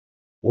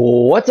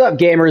What's up,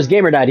 gamers?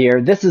 GamerDad here.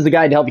 This is the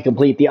guide to help you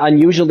complete the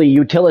unusually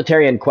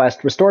utilitarian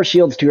quest, restore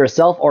shields to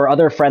yourself or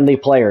other friendly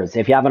players.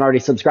 If you haven't already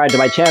subscribed to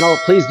my channel,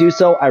 please do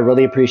so. I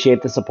really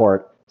appreciate the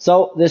support.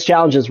 So, this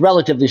challenge is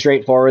relatively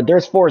straightforward.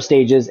 There's 4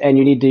 stages, and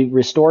you need to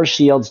restore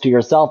shields to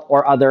yourself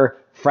or other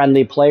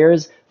friendly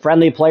players.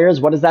 Friendly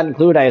players, what does that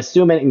include? I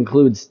assume it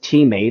includes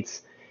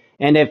teammates.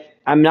 And if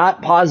I'm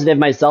not positive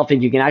myself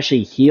if you can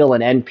actually heal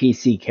an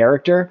NPC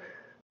character,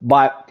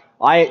 but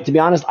to be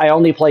honest, I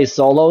only play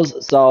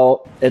solos,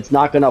 so it's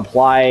not going to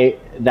apply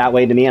that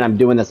way to me, and I'm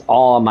doing this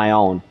all on my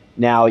own.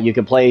 Now, you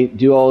can play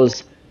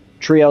duos,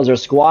 trios, or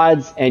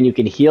squads, and you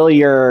can heal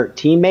your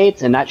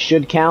teammates, and that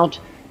should count,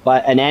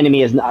 but an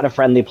enemy is not a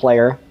friendly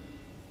player.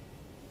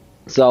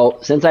 So,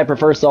 since I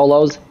prefer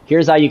solos,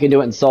 here's how you can do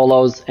it in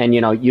solos, and,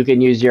 you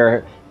can use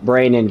your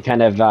brain and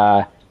kind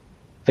of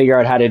figure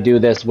out how to do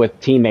this with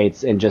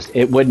teammates, and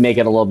it would make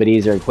it a little bit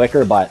easier and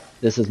quicker, but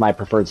this is my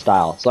preferred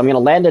style. So I'm going to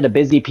land at a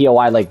busy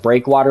POI like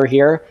Breakwater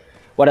here.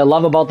 What I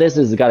love about this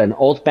is it's got an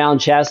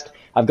Oathbound chest.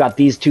 I've got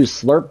these 2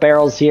 slurp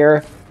barrels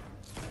here,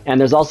 and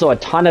there's also a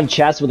ton of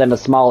chests within a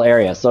small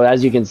area. So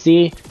as you can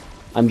see,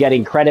 I'm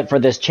getting credit for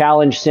this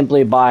challenge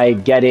simply by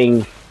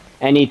getting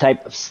any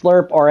type of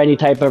slurp or any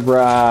type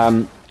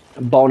of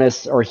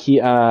bonus or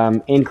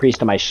increase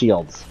to my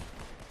shields.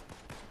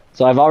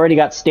 So I've already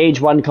got stage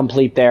 1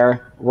 complete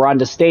there. We're on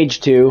to stage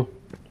 2.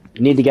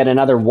 Need to get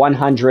another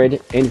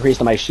 100 increase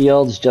to my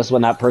shields just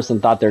when that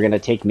person thought they're going to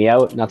take me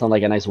out. Nothing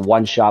like a nice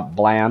one-shot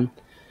blam.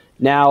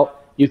 Now,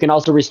 you can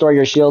also restore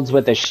your shields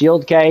with the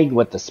shield keg,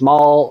 with the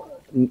small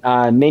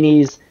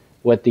minis,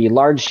 with the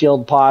large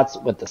shield pots,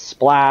 with the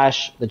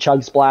splash, the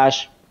chug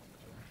splash.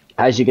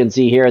 As you can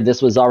see here,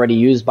 this was already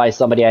used by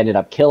somebody I ended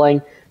up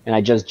killing, and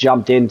I just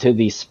jumped into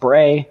the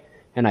spray,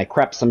 and I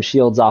crept some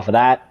shields off of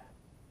that.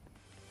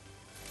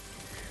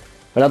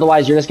 But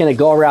otherwise, you're just going to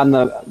go around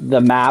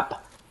the map.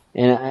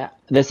 And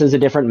this is a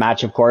different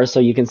match, of course. So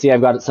you can see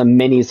I've got some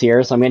minis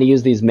here. So I'm going to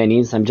use these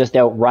minis. I'm just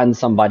outrun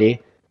somebody.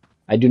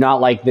 I do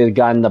not like the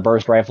gun, the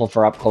burst rifle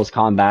for up close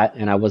combat.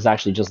 And I was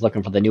actually just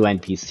looking for the new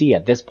NPC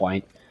at this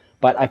point.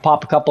 But I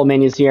pop a couple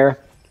minis here.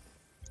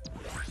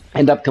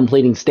 End up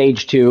completing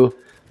stage 2.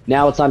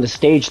 Now it's on to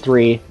stage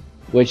 3,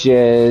 which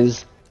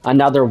is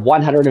another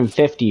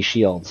 150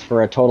 shields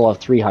for a total of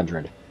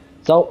 300.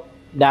 So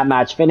that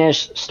match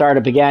finished. Start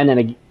up again.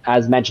 And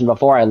as mentioned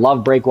before, I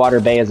love Breakwater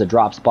Bay as a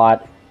drop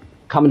spot.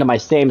 Coming to my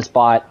same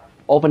spot,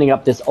 opening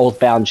up this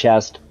Oathbound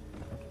chest.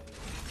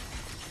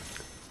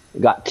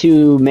 Got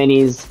 2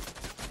 minis,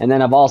 and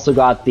then I've also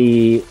got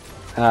the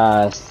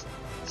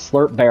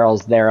slurp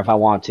barrels there if I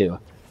want to.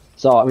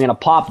 So I'm going to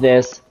pop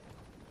this.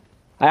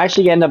 I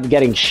actually end up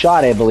getting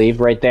shot, I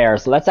believe, right there.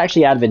 So that's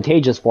actually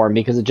advantageous for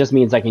me because it just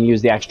means I can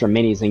use the extra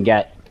minis and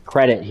get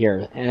credit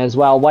here. And as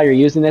well, while you're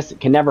using this, it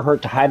can never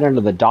hurt to hide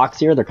under the docks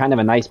here. They're kind of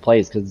a nice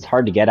place because it's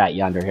hard to get at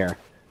you under here.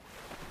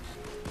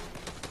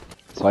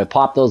 So I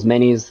pop those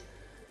minis,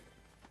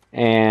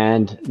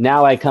 and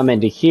now I come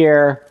into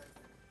here,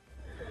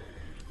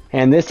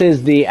 and this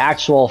is the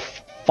actual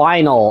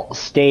final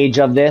stage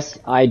of this.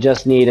 I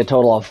just need a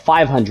total of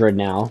 500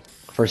 now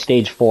for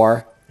stage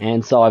 4,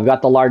 and so I've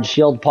got the large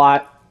shield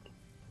pot,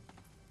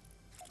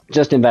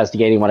 just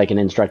investigating what I can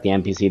instruct the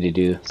NPC to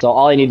do. So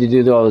all I need to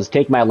do though is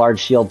take my large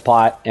shield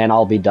pot, and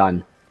I'll be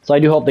done. So I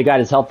do hope the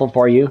guide is helpful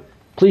for you.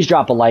 Please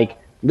drop a like.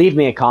 Leave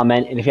me a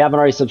comment, and if you haven't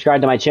already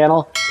subscribed to my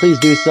channel, please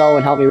do so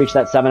and help me reach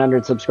that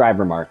 700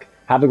 subscriber mark.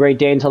 Have a great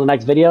day until the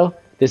next video.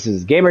 This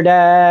is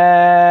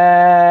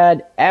GamerDad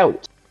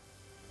out.